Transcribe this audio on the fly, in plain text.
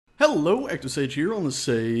Hello, Active Sage here on the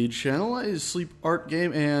Sage channel. I sleep, art,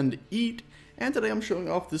 game, and eat. And today I'm showing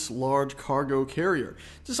off this large cargo carrier,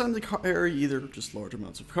 designed to carry either just large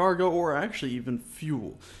amounts of cargo or actually even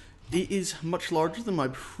fuel. It is much larger than my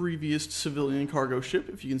previous civilian cargo ship.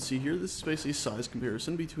 If you can see here, this is basically a size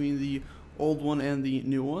comparison between the old one and the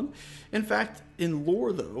new one. In fact, in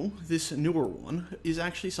lore though, this newer one is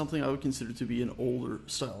actually something I would consider to be an older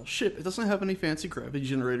style ship. It doesn't have any fancy gravity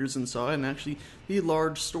generators inside, and actually the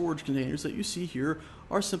large storage containers that you see here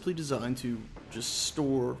are simply designed to just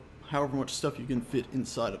store however much stuff you can fit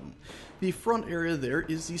inside of them. The front area there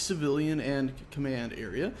is the civilian and command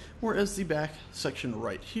area, whereas the back section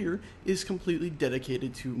right here is completely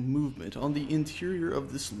dedicated to movement. On the interior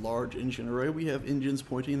of this large engine array, we have engines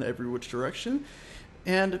pointing in every which direction,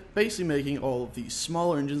 and basically making all of these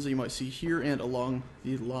smaller engines that you might see here and along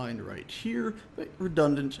the line right here but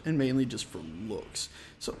redundant and mainly just for looks.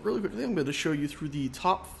 So really quickly, I'm going to show you through the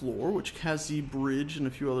top floor, which has the bridge and a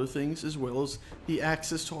few other things, as well as the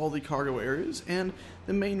access to all the cargo areas. And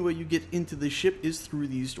the main way you get into the ship is through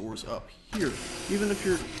these doors up here. Even if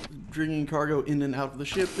you're bringing cargo in and out of the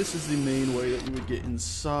ship, this is the main way that you would get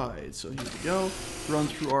inside. So here we go, run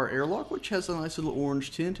through our airlock, which has a nice little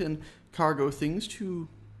orange tint and cargo things to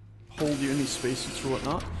hold you any spacesuits or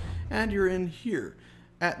whatnot, and you're in here.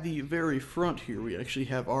 At the very front here, we actually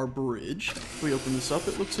have our bridge. If we open this up,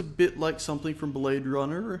 it looks a bit like something from Blade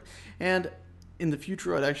Runner, and in the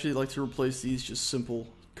future I'd actually like to replace these just simple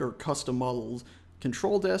or custom modeled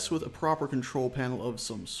control desks with a proper control panel of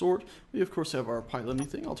some sort. We of course have our piloting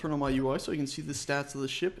thing. I'll turn on my UI so you can see the stats of the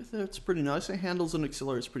ship. That's pretty nice. It handles and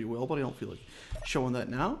accelerates pretty well, but I don't feel like showing that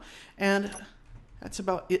now. And that's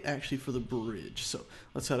about it actually for the bridge. So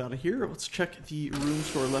let's head out of here. Let's check the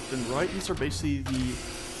rooms to our left and right. These are basically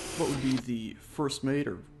what would be the first mate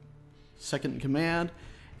or second in command,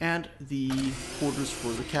 and the quarters for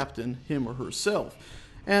the captain, him or herself.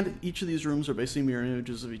 And each of these rooms are basically mirror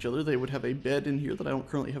images of each other. They would have a bed in here that I don't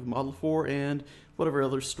currently have a model for, and whatever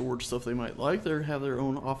other storage stuff they might like. They have their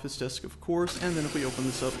own office desk, of course, and then if we open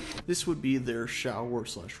this up, this would be their shower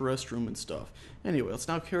slash restroom and stuff. Anyway, let's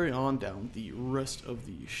now carry on down the rest of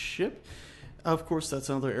the ship. Of course, that's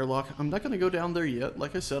another airlock. I'm not going to go down there yet.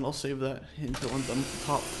 Like I said, I'll save that until I'm done with the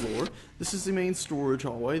top floor. This is the main storage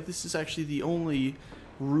hallway. This is actually the only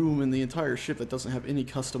room in the entire ship that doesn't have any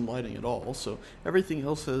custom lighting at all, so everything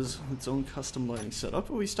else has its own custom lighting setup.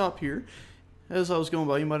 But we stop here. As I was going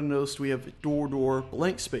by, you might have noticed we have door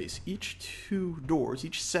blank space. Each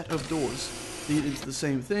set of doors lead into the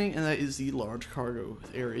same thing, and that is the large cargo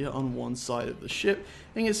area on one side of the ship.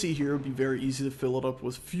 And you can see here it would be very easy to fill it up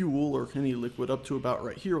with fuel or any liquid up to about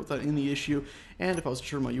right here without any issue. And if I was to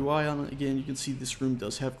turn my UI on it again, you can see this room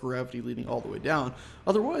does have gravity leading all the way down.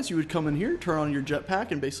 Otherwise, you would come in here, turn on your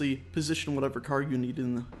jetpack, and basically position whatever cargo you need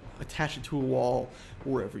and attach it to a wall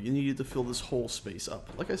wherever you needed to fill this whole space up.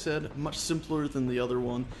 Like I said, much simpler than the other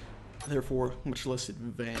one, therefore much less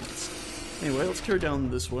advanced. Anyway, let's carry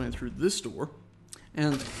down this way and through this door.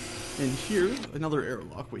 And in here, another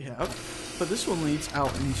airlock we have, but this one leads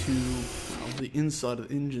out into the inside of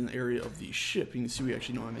the engine area of the ship. You can see we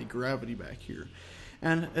actually don't have any gravity back here.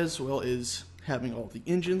 And as well as having all the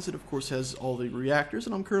engines, it of course has all the reactors,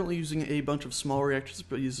 and I'm currently using a bunch of small reactors,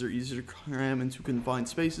 but these are easy to cram into confined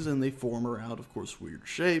spaces, and they form around, of course, weird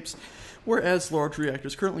shapes, whereas large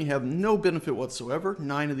reactors currently have no benefit whatsoever.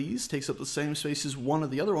 9 of these takes up the same space as one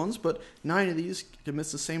of the other ones, but 9 of these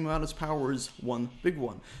emits the same amount of power as one big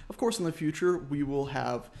one. Of course, in the future, we will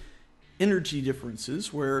have energy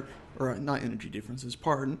differences where, or not energy differences,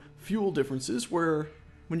 pardon, fuel differences where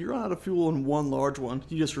when you run out of fuel in one large one,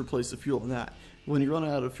 you just replace the fuel in that. When you run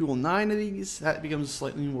out of fuel in 9 of these, that becomes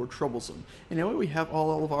slightly more troublesome. Anyway, we have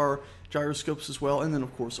all of our gyroscopes as well, and then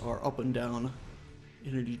of course our up and down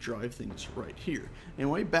energy drive things right here.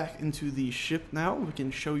 Anyway, back into the ship now. We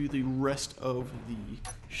can show you the rest of the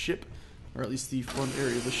ship, or at least the front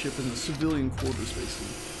area of the ship and the civilian quarters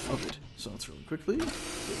basically of it. So let's really quickly go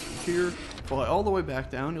through here, fly all the way back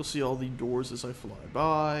down. You'll see all the doors as I fly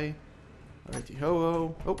by.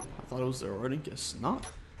 Righty-ho-ho. Oh, I thought it was there already. Guess not.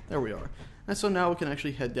 There we are. And so now we can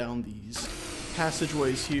actually head down these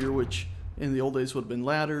passageways here, which in the old days would have been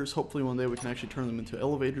ladders. Hopefully one day we can actually turn them into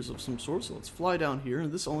elevators of some sort. So let's fly down here.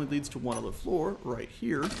 And this only leads to one other floor right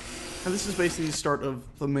here. And this is basically the start of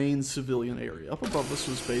the main civilian area. Up above us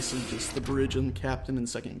was basically just the bridge and captain and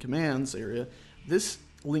second in command's area. This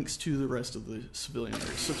links to the rest of the civilian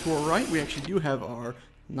area. So to our right, we actually do have our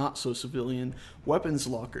not so civilian weapons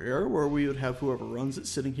locker area, where we would have whoever runs it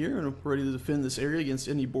sitting here and ready to defend this area against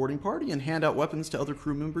any boarding party and hand out weapons to other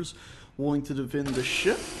crew members willing to defend the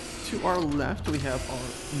ship. to our left, we have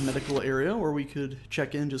our medical area where we could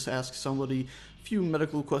check in, just ask somebody a few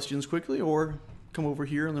medical questions quickly, or come over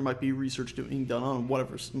here and there might be research being done on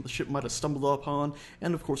whatever the ship might have stumbled upon,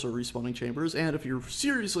 and of course our respawning chambers. And if you're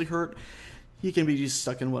seriously hurt, he can be just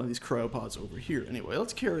stuck in one of these cryopods over here. Anyway,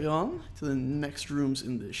 let's carry on to the next rooms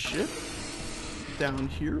in this ship. Down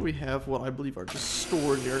here we have what I believe are just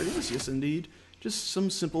storage areas. Yes, indeed. Just some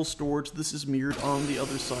simple storage. This is mirrored on the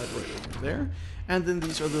other side right over there. And then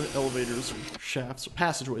these are the elevators, or shafts, or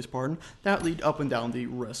passageways, pardon, that lead up and down the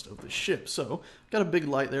rest of the ship. So, got a big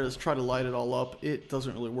light there. Let's try to light it all up. It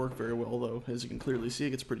doesn't really work very well, though. As you can clearly see, it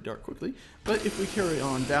gets pretty dark quickly. But if we carry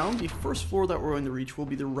on down, the first floor that we're going to reach will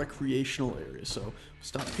be the recreational area. So,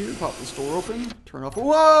 stop here, pop this door open, turn off.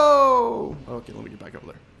 Whoa! Okay, let me get back over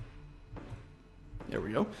there. There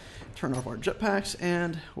we go. Turn off our jetpacks,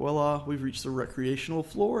 and voila, we've reached the recreational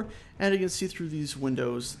floor. And you can see through these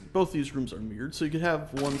windows, both these rooms are mirrored, so you could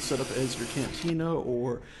have one set up as your cantina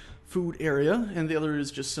or food area, and the other is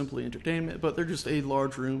just simply entertainment, but they're just a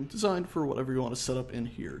large room designed for whatever you want to set up in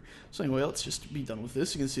here. So anyway, let's just be done with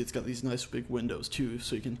this. You can see it's got these nice big windows too,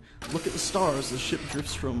 so you can look at the stars as the ship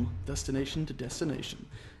drifts from destination to destination.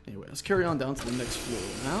 Anyway, let's carry on down to the next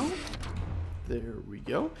floor now. There we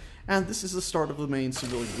go. And this is the start of the main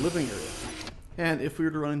civilian living area. And if we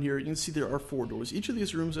were to run in here, you can see there are 4 doors. Each of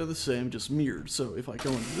these rooms are the same, just mirrored. So if I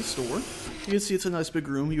go into this door, you can see it's a nice big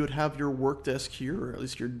room. You would have your work desk here, or at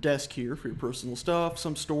least your desk here for your personal stuff,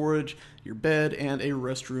 some storage, your bed, and a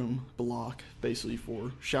restroom block, basically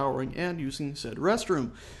for showering and using said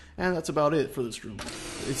restroom. And that's about it for this room.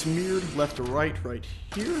 It's mirrored left to right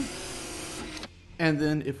here. And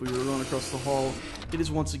then if we were to run across the hall, it is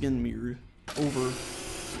once again mirrored over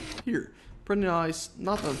here. Pretty nice,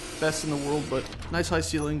 not the best in the world, but nice high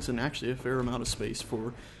ceilings and actually a fair amount of space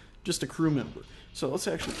for just a crew member. So let's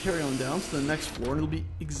actually carry on down to the next floor, and it'll be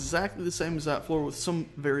exactly the same as that floor with some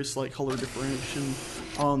very slight color differentiation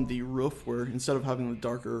on the roof, where instead of having the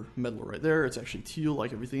darker metal right there, it's actually teal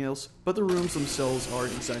like everything else. But the rooms themselves are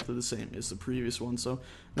exactly the same as the previous one, so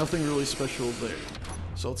nothing really special there.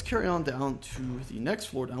 So let's carry on down to the next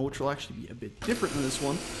floor down, which will actually be a bit different than this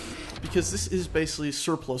one, because this is basically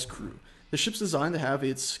surplus crew. The ship's designed to have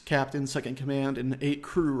its captain, second command, and 8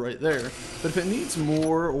 crew right there, but if it needs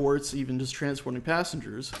more, or it's even just transporting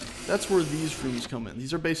passengers, that's where these rooms come in.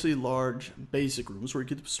 These are basically large, basic rooms where you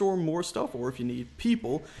could store more stuff, or if you need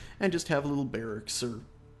people, and just have a little barracks or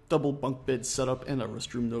double bunk bed set up and a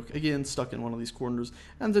restroom nook, again, stuck in one of these corners.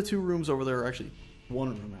 And the 2 rooms over there are actually 1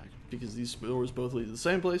 room, because these doors both lead to the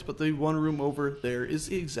same place, but the 1 room over there is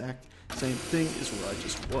the exact same thing as where I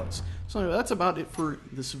just was. So anyway, that's about it for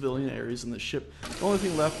the civilian areas in the ship. The only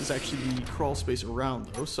thing left is actually the crawl space around,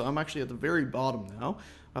 though, so I'm actually at the very bottom now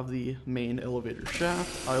of the main elevator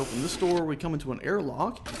shaft. I open this door, we come into an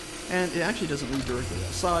airlock, and it actually doesn't lead directly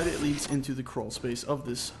outside, it leads into the crawl space of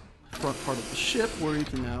this front part of the ship, where you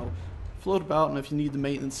can now float about, and if you need to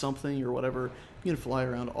maintenance something or whatever, you can fly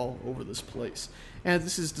around all over this place. And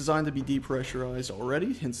this is designed to be depressurized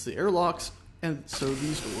already, hence the airlocks, and so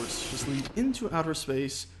these doors just lead into outer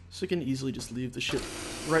space, so you can easily just leave the ship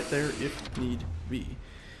right there if need be.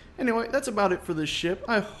 Anyway, that's about it for this ship.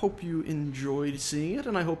 I hope you enjoyed seeing it,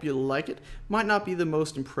 and I hope you like it. Might not be the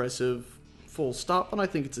most impressive full stop, but I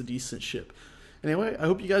think it's a decent ship. Anyway, I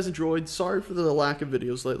hope you guys enjoyed. Sorry for the lack of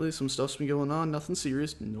videos lately. Some stuff's been going on, nothing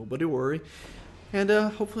serious, nobody worry. And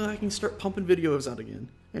hopefully I can start pumping videos out again.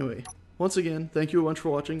 Anyway, once again, thank you a bunch for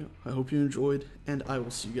watching. I hope you enjoyed, and I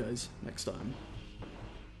will see you guys next time.